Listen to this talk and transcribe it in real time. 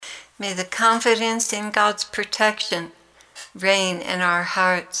May the confidence in God's protection reign in our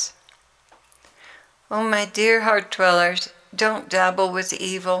hearts. Oh, my dear heart dwellers, don't dabble with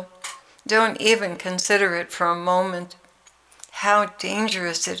evil. Don't even consider it for a moment. How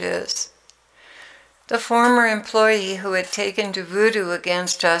dangerous it is. The former employee who had taken to voodoo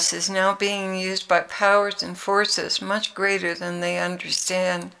against us is now being used by powers and forces much greater than they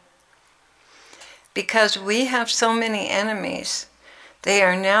understand. Because we have so many enemies, they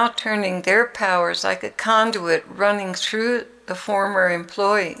are now turning their powers like a conduit running through the former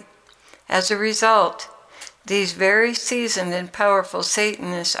employee. As a result, these very seasoned and powerful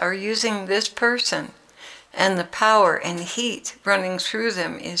Satanists are using this person, and the power and heat running through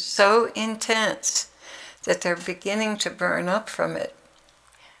them is so intense that they're beginning to burn up from it.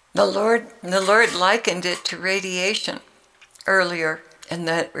 The Lord likened it to radiation earlier, and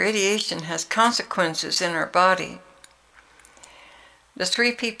that radiation has consequences in our body. The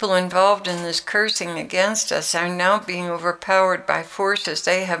 3 people involved in this cursing against us are now being overpowered by forces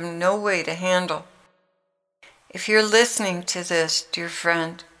they have no way to handle. If you're listening to this, dear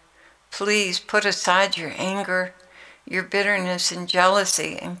friend, please put aside your anger, your bitterness and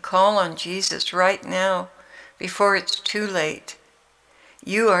jealousy, and call on Jesus right now before it's too late.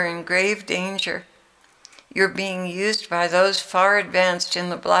 You are in grave danger. You're being used by those far advanced in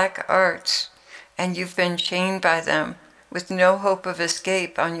the black arts, and you've been chained by them with no hope of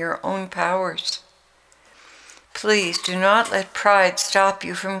escape on your own powers. Please do not let pride stop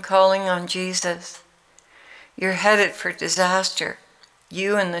you from calling on Jesus. You're headed for disaster,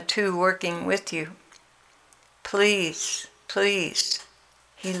 you and the 2 working with you. Please, please,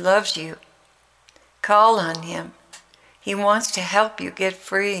 He loves you. Call on Him. He wants to help you get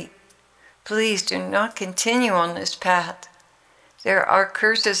free. Please do not continue on this path. There are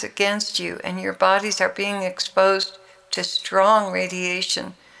curses against you, and your bodies are being exposed to strong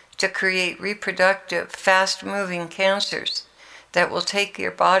radiation to create reproductive, fast-moving cancers that will take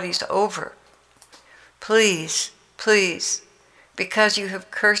your bodies over. Please, please, because you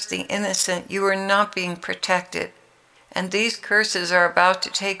have cursed the innocent, you are not being protected, and these curses are about to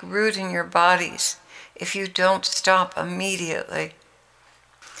take root in your bodies if you don't stop immediately.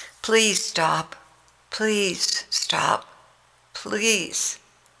 Please stop. Please stop. Please.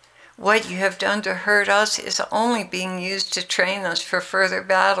 What you have done to hurt us is only being used to train us for further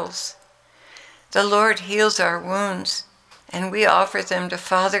battles. The Lord heals our wounds, and we offer them to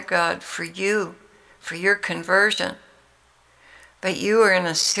Father God for you, for your conversion. But you are in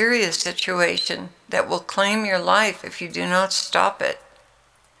a serious situation that will claim your life if you do not stop it.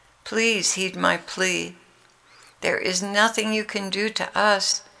 Please heed my plea. There is nothing you can do to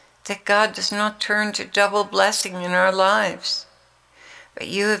us that God does not turn to double blessing in our lives. But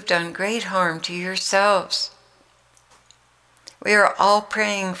you have done great harm to yourselves. We are all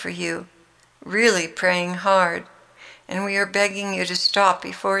praying for you, really praying hard, and we are begging you to stop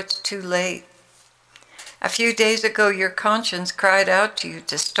before it's too late. A few days ago, your conscience cried out to you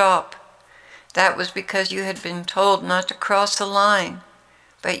to stop. That was because you had been told not to cross the line,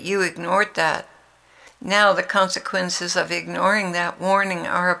 but you ignored that. Now the consequences of ignoring that warning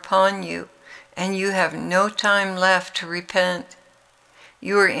are upon you, and you have no time left to repent.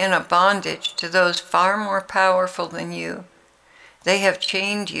 You are in a bondage to those far more powerful than you. They have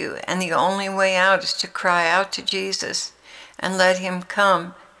chained you, and the only way out is to cry out to Jesus and let Him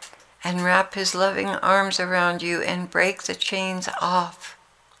come and wrap His loving arms around you and break the chains off.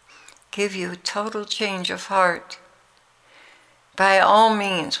 Give you a total change of heart. By all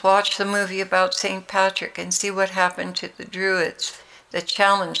means, watch the movie about St. Patrick and see what happened to the Druids that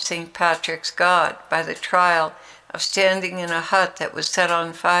challenged St. Patrick's God by the trial of standing in a hut that was set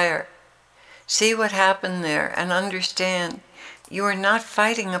on fire. See what happened there and understand you are not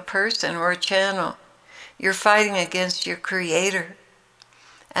fighting a person or a channel. You're fighting against your Creator.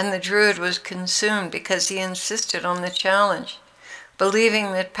 And the Druid was consumed because he insisted on the challenge,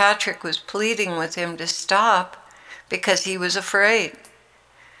 believing that Patrick was pleading with him to stop because he was afraid.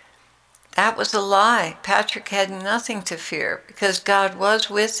 That was a lie. Patrick had nothing to fear because God was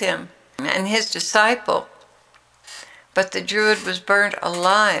with him and his disciple. But the Druid was burnt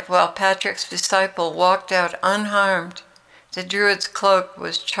alive while Patrick's disciple walked out unharmed. The Druid's cloak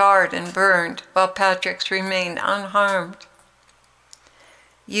was charred and burned while Patrick's remained unharmed.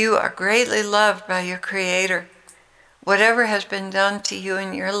 You are greatly loved by your Creator. Whatever has been done to you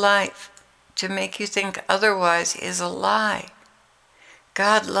in your life to make you think otherwise is a lie.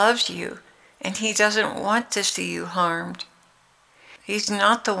 God loves you, and He doesn't want to see you harmed. He's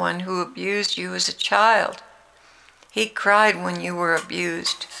not the one who abused you as a child. He cried when you were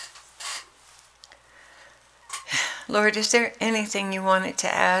abused. Lord, is there anything you wanted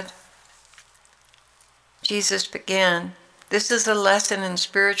to add? Jesus began, "This is a lesson in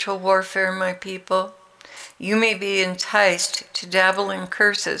spiritual warfare, my people. You may be enticed to dabble in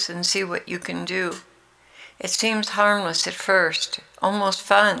curses and see what you can do. It seems harmless at first, almost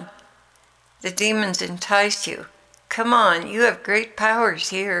fun. The demons entice you. Come on, you have great powers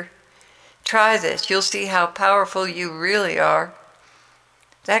here. Try this, you'll see how powerful you really are.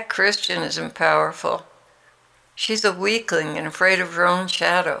 That Christian isn't powerful. She's a weakling and afraid of her own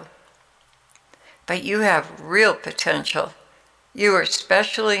shadow. But you have real potential. You are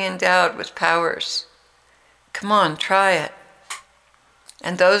specially endowed with powers. Come on, try it."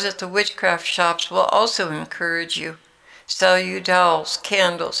 And those at the witchcraft shops will also encourage you, sell you dolls,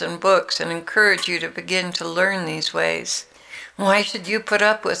 candles, and books, and encourage you to begin to learn these ways. Why should you put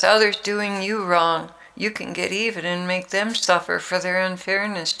up with others doing you wrong? You can get even and make them suffer for their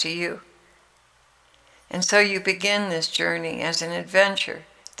unfairness to you. And so you begin this journey as an adventure,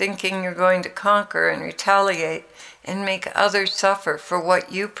 thinking you're going to conquer and retaliate and make others suffer for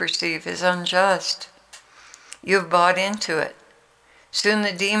what you perceive as unjust. You've bought into it. Soon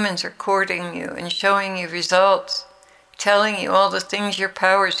the demons are courting you and showing you results, telling you all the things your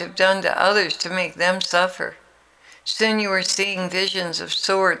powers have done to others to make them suffer. Soon you are seeing visions of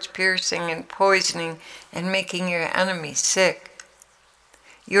swords piercing and poisoning and making your enemies sick.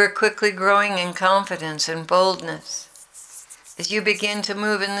 You are quickly growing in confidence and boldness. As you begin to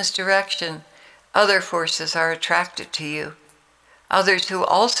move in this direction, other forces are attracted to you, others who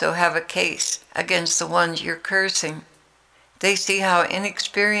also have a case against the ones you're cursing. They see how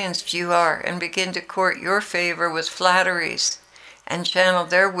inexperienced you are and begin to court your favor with flatteries and channel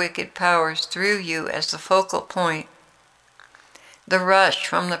their wicked powers through you as the focal point. The rush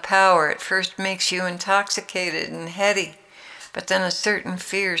from the power at first makes you intoxicated and heady, but then a certain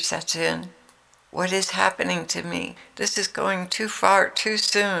fear sets in. What is happening to me? This is going too far too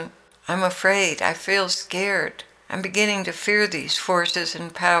soon. I'm afraid. I feel scared. I'm beginning to fear these forces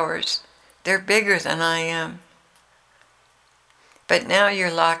and powers. They're bigger than I am. But now you're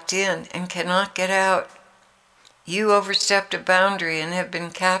locked in and cannot get out. You overstepped a boundary and have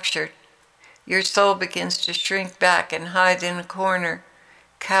been captured. Your soul begins to shrink back and hide in a corner,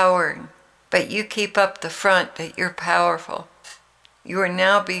 cowering. But you keep up the front that you're powerful. You are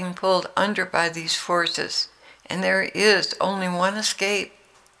now being pulled under by these forces, and there is only one escape.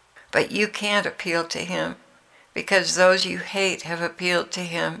 But you can't appeal to him, because those you hate have appealed to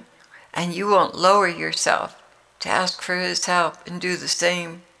him, and you won't lower yourself to ask for his help and do the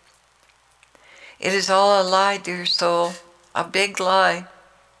same. It is all a lie, dear soul, a big lie.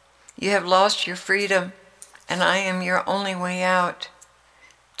 You have lost your freedom, and I am your only way out.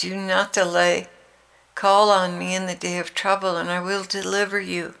 Do not delay. Call on me in the day of trouble, and I will deliver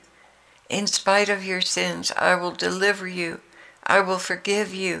you. In spite of your sins, I will deliver you. I will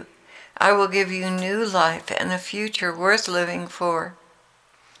forgive you. I will give you new life and a future worth living for.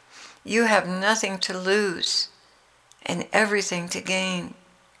 You have nothing to lose and everything to gain.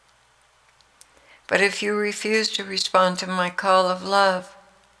 But if you refuse to respond to my call of love,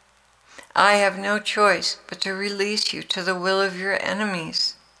 I have no choice but to release you to the will of your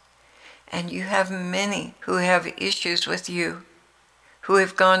enemies. And you have many who have issues with you, who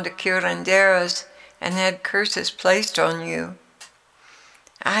have gone to curanderas and had curses placed on you.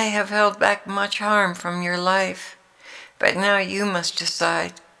 I have held back much harm from your life, but now you must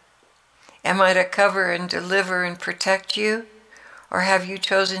decide. Am I to cover and deliver and protect you, or have you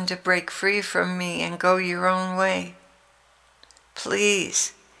chosen to break free from me and go your own way?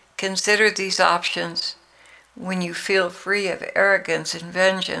 Please consider these options when you feel free of arrogance and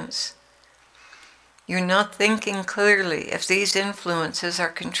vengeance. You're not thinking clearly if these influences are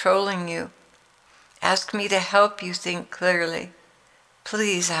controlling you. Ask me to help you think clearly.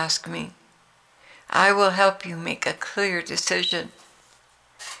 Please ask me. I will help you make a clear decision.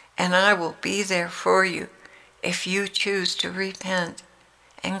 And I will be there for you if you choose to repent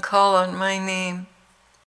and call on my name.